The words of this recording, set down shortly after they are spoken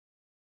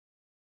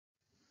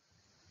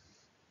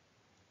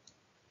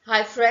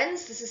Hi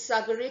friends, this is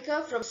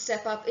Sagarika from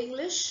Step Up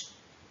English,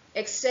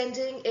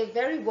 extending a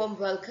very warm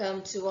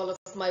welcome to all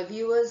of my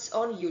viewers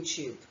on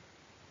YouTube.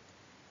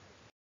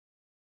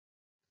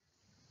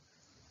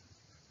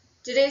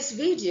 Today's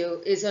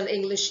video is on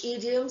English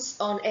idioms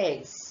on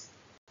eggs.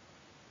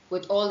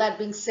 With all that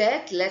being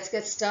said, let's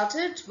get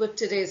started with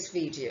today's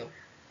video.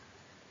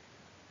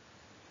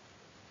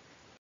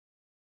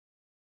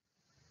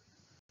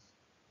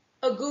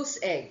 A goose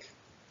egg,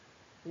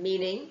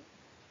 meaning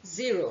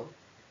 0.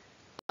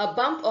 A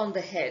bump on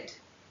the head.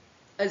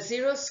 A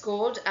 0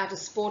 scored at a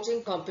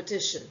sporting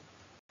competition.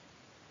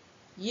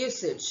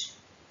 Usage.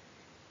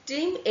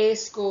 Team A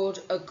scored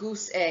a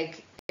goose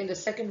egg in the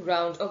second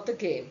round of the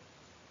game.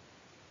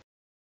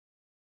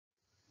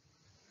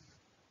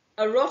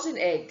 A rotten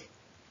egg,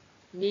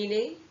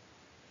 meaning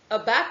a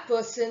bad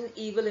person,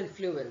 evil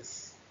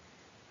influence.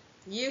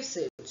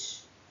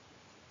 Usage.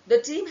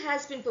 The team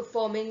has been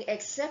performing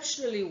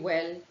exceptionally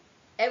well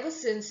ever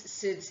since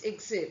Sid's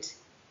exit.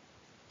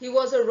 He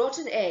was a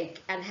rotten egg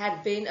and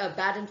had been a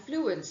bad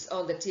influence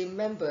on the team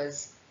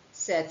members,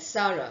 said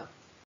Sarah.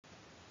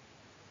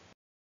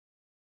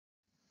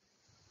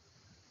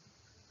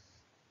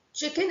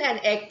 Chicken and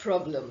egg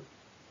problem,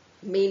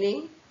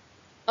 meaning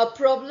a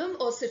problem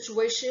or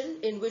situation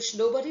in which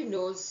nobody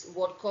knows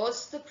what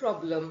caused the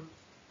problem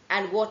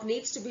and what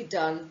needs to be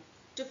done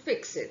to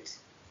fix it.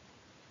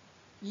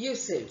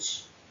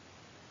 Usage.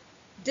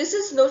 This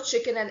is no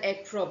chicken and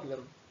egg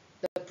problem.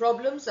 The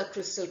problems are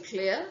crystal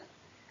clear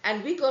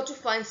and we got to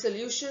find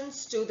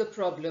solutions to the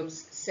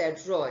problems,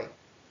 said Roy.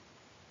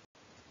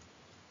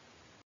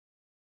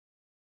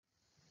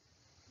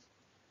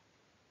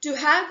 To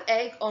have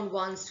egg on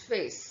one's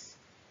face,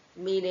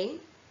 meaning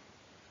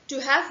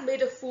to have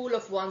made a fool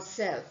of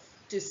oneself,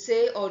 to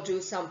say or do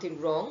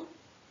something wrong,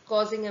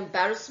 causing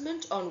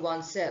embarrassment on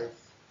oneself.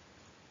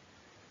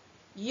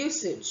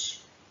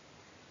 Usage.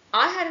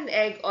 I had an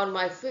egg on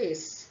my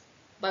face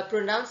by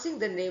pronouncing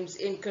the names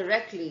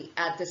incorrectly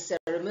at the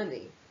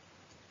ceremony.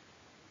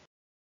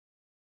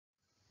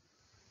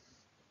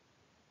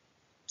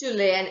 To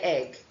lay an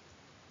egg,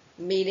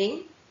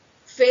 meaning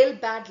fail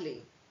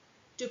badly,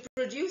 to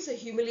produce a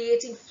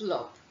humiliating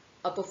flop,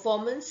 a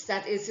performance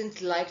that isn't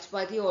liked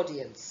by the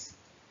audience.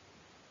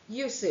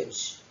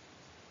 Usage.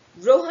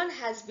 Rohan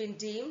has been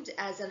deemed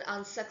as an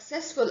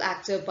unsuccessful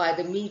actor by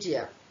the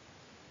media.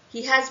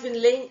 He has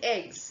been laying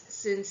eggs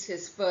since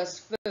his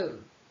first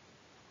film.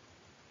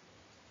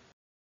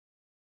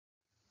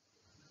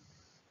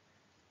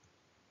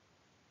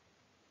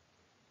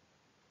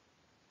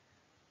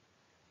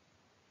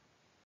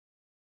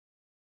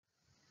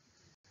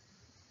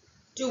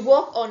 To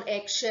walk on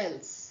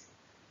eggshells,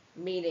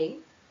 meaning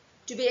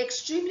to be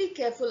extremely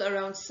careful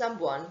around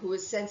someone who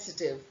is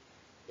sensitive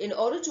in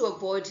order to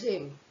avoid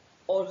him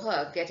or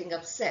her getting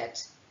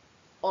upset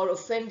or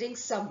offending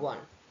someone.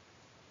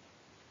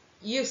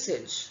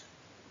 Usage.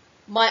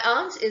 My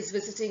aunt is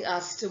visiting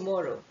us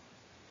tomorrow.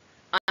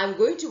 I'm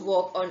going to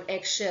walk on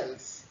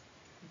eggshells.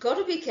 Got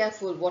to be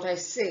careful what I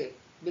say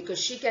because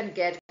she can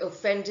get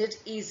offended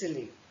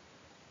easily.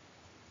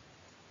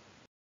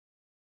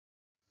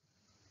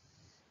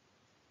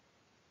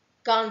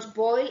 Can't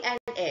boil an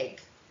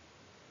egg,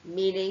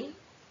 meaning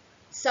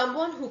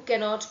someone who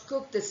cannot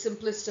cook the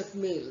simplest of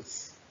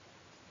meals.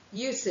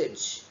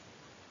 Usage.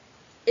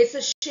 It's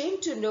a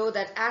shame to know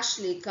that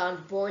Ashley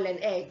can't boil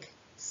an egg,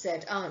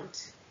 said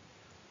Aunt.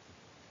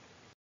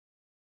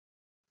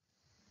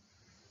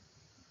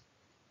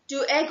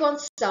 To egg on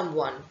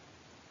someone,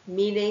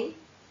 meaning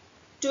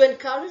to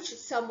encourage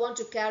someone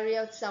to carry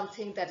out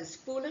something that is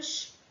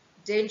foolish,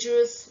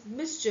 dangerous,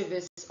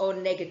 mischievous, or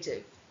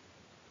negative.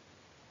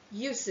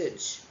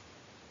 Usage.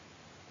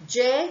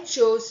 Jay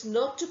chose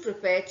not to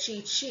prepare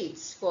cheat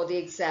sheets for the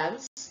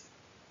exams,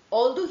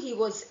 although he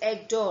was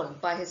egged on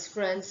by his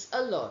friends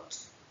a lot.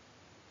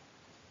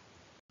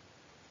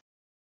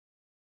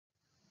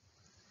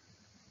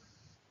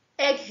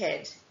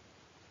 Egghead,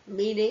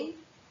 meaning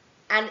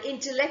an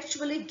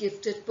intellectually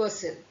gifted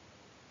person.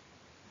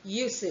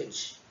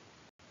 Usage.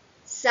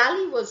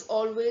 Sally was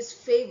always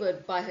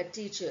favored by her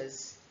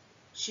teachers.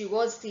 She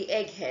was the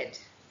egghead.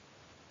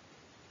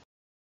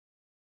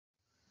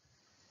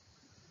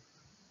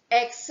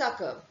 Egg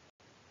sucker,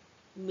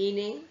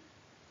 meaning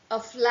a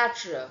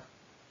flatterer,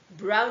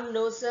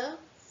 brown-noser,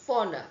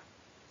 fawner.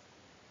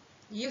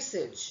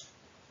 Usage.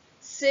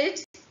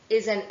 Sid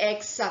is an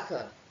egg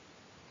sucker.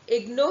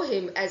 Ignore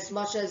him as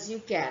much as you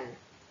can.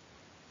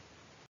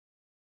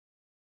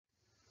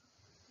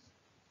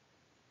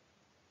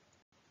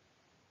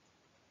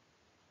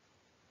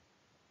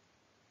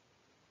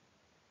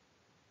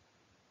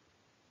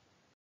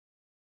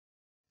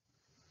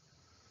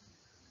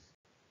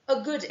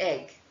 A good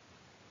egg,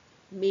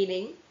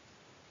 meaning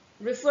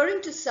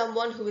referring to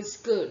someone who is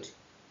good,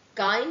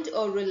 kind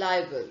or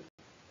reliable.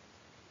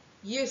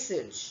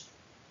 Usage.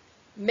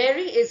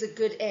 Mary is a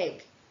good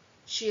egg.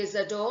 She is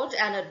adored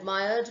and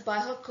admired by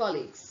her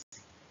colleagues.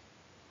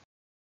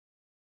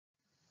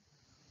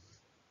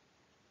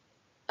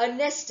 A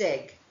nest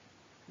egg,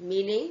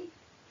 meaning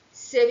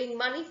saving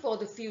money for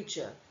the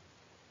future.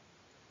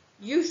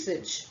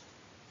 Usage.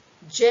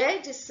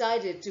 Jay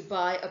decided to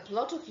buy a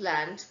plot of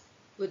land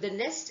with the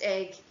nest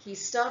egg he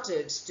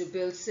started to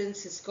build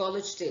since his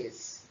college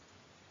days.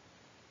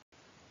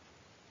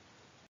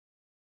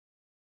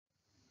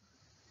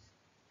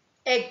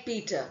 Egg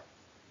beater,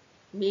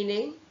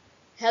 meaning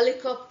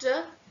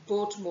helicopter,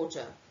 boat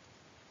motor.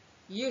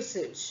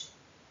 Usage.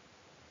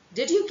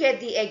 Did you get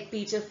the egg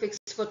beater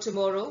fixed for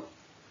tomorrow?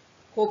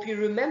 Hope you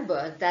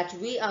remember that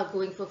we are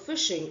going for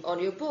fishing on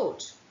your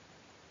boat.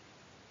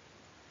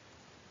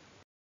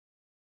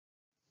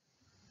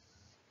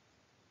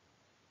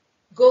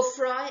 Go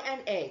fry an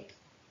egg,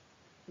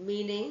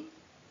 meaning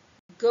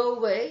go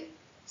away,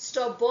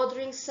 stop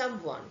bothering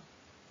someone.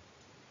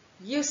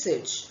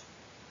 Usage.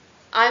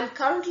 I am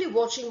currently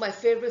watching my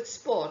favorite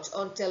sport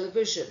on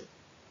television.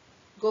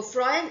 Go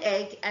fry an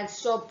egg and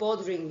stop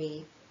bothering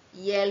me,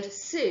 yelled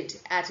Sid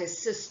at his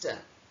sister.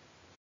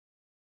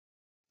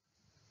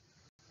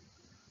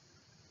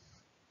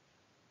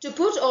 To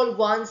put all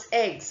one's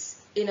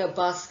eggs in a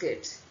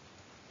basket,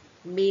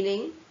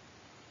 meaning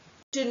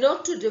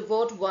not to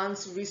devote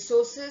one's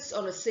resources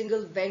on a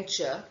single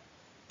venture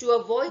to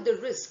avoid the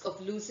risk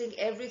of losing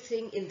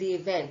everything in the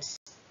event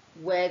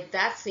where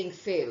that thing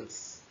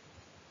fails.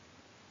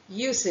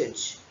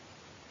 Usage.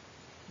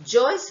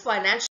 Joy's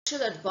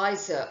financial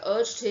advisor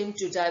urged him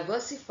to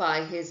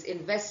diversify his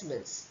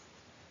investments.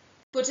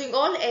 Putting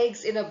all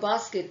eggs in a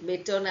basket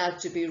may turn out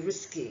to be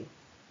risky.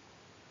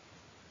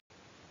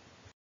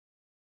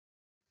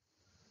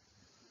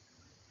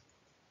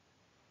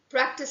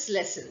 Practice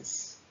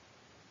lessons.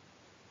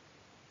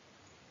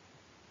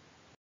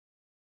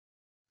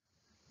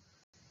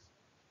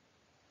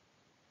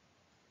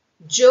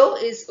 Joe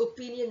is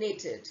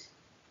opinionated.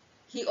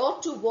 He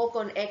ought to walk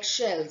on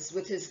eggshells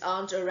with his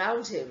aunt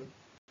around him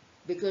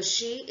because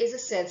she is a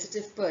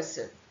sensitive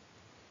person.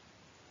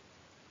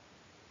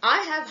 I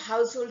have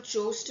household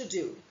chores to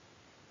do.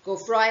 Go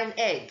fry an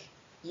egg,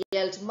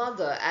 yelled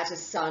mother at a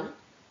son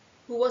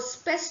who was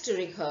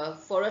pestering her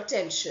for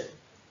attention.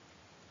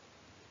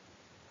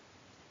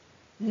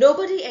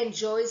 Nobody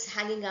enjoys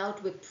hanging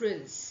out with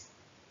Prince.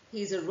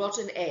 He's a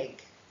rotten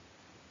egg.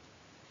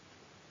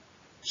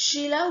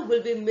 Sheila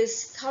will be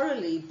missed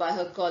thoroughly by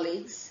her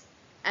colleagues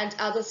and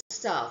other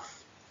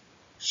staff.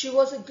 She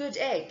was a good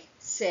egg,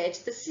 said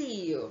the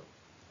CEO.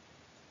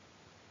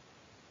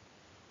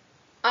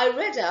 I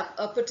read up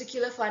a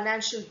particular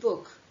financial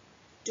book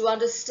to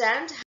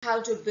understand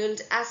how to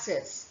build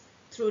assets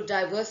through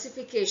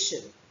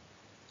diversification.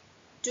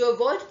 To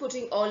avoid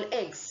putting all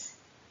eggs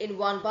in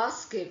one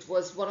basket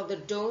was one of the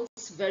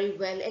don'ts very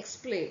well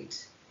explained.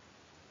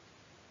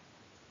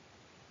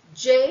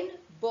 Jane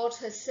bought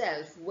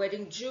herself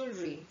wedding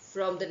jewelry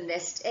from the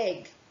nest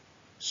egg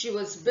she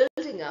was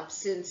building up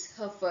since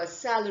her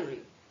first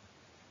salary.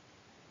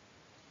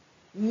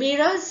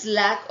 Mira's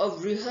lack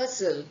of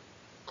rehearsal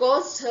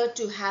caused her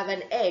to have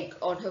an egg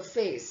on her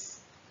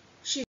face.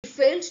 She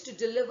failed to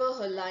deliver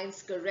her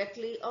lines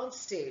correctly on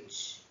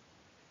stage.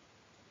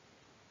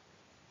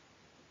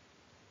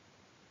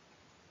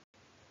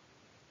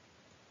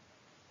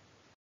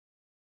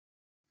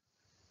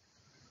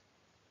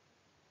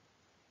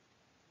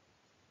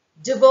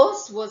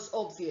 Divorce was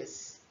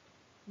obvious.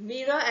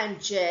 Mira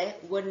and Jay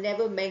were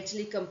never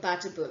mentally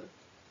compatible.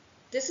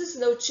 This is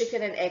no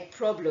chicken and egg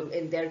problem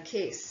in their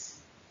case.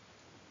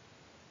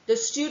 The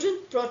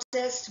student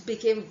protest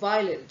became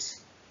violent,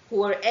 who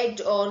were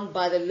egged on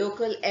by the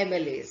local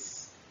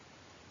MLAs.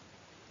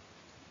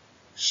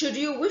 Should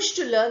you wish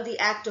to learn the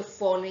act of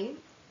fawning,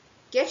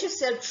 get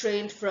yourself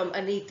trained from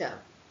Anita.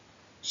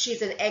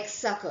 She's an egg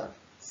sucker,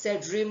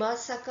 said Rima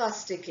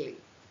sarcastically.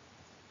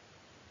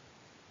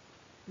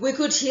 We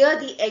could hear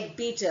the egg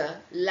beater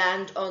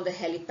land on the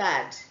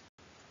helipad.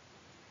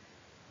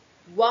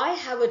 Why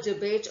have a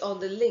debate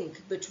on the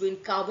link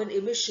between carbon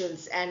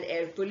emissions and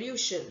air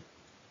pollution?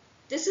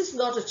 This is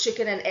not a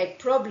chicken and egg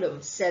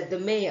problem, said the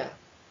mayor.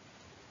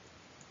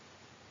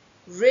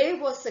 Ray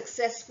was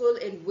successful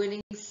in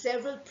winning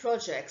several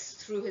projects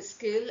through his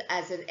skill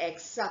as an egg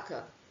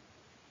sucker.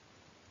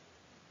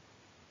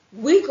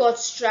 We got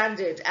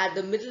stranded at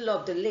the middle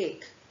of the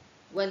lake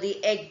when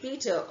the egg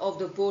beater of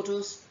the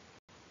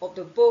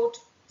boat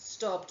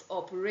stopped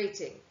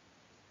operating.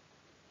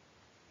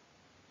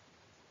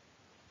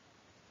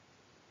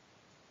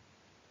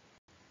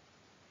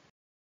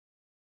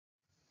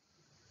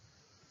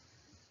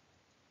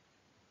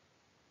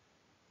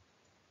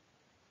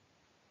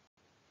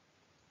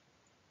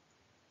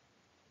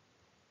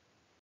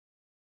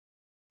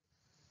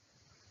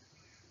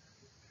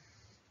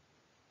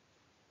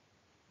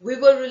 We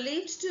were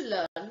relieved to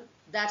learn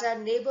that our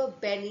neighbor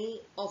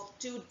Benny of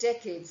 2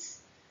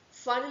 decades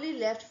finally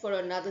left for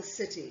another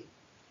city.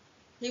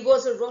 He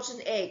was a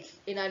rotten egg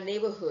in our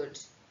neighborhood.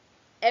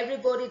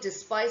 Everybody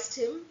despised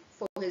him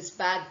for his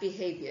bad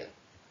behavior.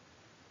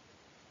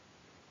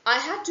 I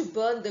had to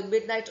burn the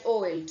midnight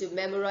oil to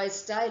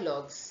memorize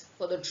dialogues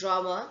for the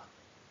drama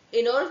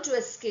in order to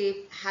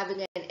escape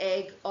having an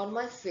egg on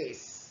my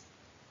face.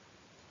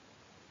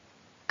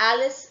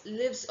 Alice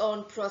lives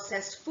on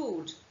processed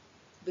food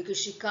because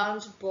she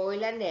can't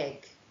boil an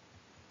egg.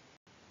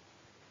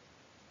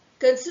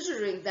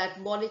 Considering that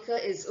Monica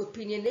is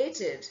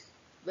opinionated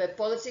where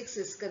politics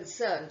is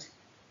concerned,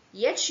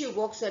 yet she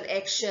walks on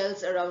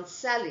eggshells around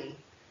Sally,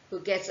 who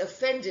gets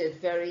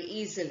offended very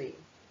easily.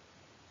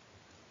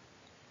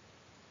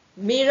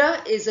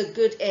 Mira is a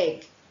good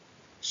egg.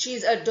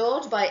 She's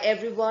adored by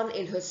everyone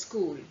in her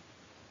school.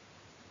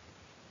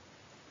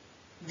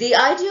 The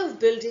idea of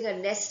building a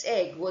nest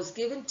egg was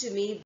given to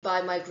me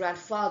by my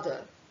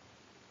grandfather.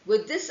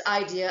 With this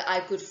idea, I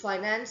could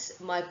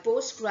finance my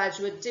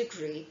postgraduate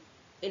degree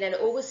in an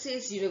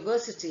overseas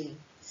university,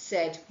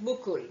 said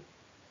Mukul.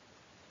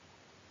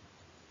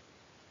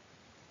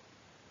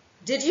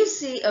 Did you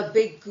see a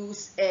big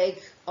goose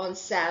egg on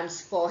Sam's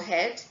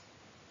forehead?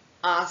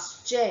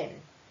 Asked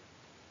Jen.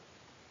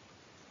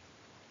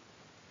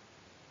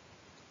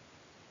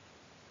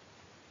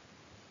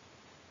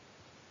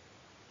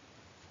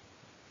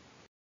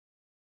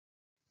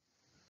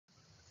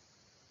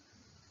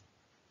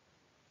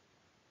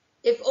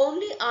 If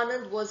only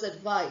Anand was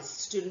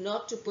advised to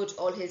not to put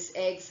all his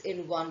eggs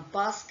in one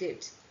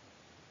basket,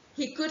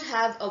 he could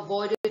have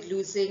avoided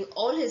losing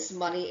all his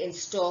money in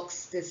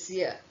stocks this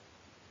year.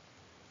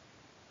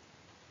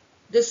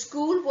 The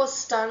school was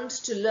stunned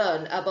to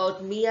learn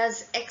about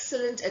Mia's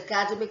excellent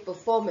academic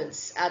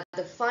performance at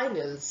the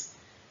finals,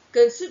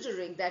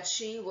 considering that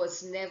she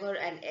was never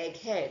an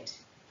egghead.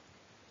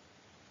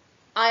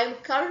 I am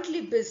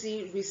currently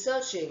busy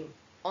researching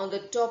on the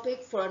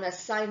topic for an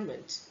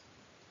assignment,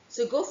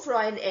 so go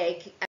fry an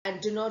egg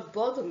and do not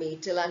bother me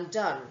till I'm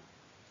done,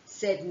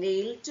 said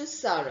Neil to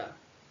Sarah.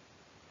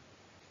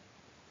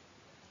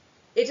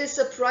 It is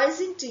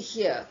surprising to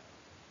hear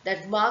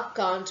that Mark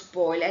can't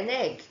boil an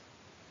egg.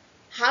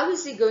 How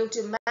is he going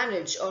to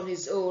manage on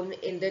his own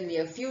in the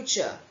near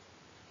future?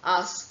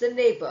 Asked the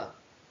neighbor.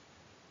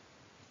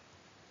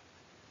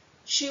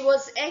 She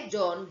was egged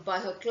on by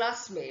her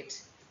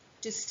classmate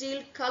to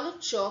steal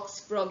colored chalks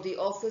from the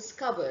office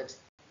cupboard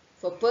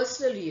for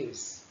personal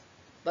use,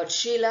 but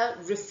Sheila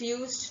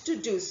refused to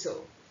do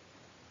so.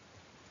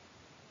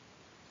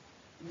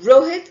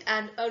 Rohit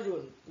and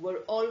Arun were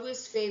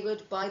always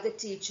favored by the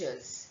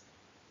teachers.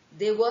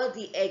 They were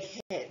the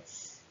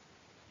eggheads.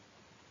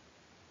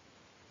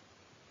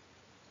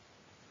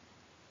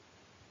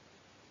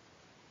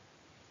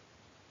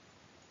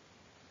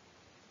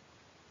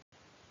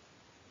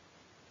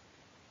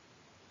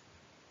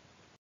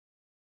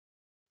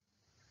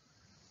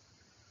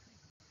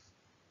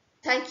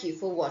 Thank you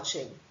for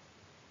watching.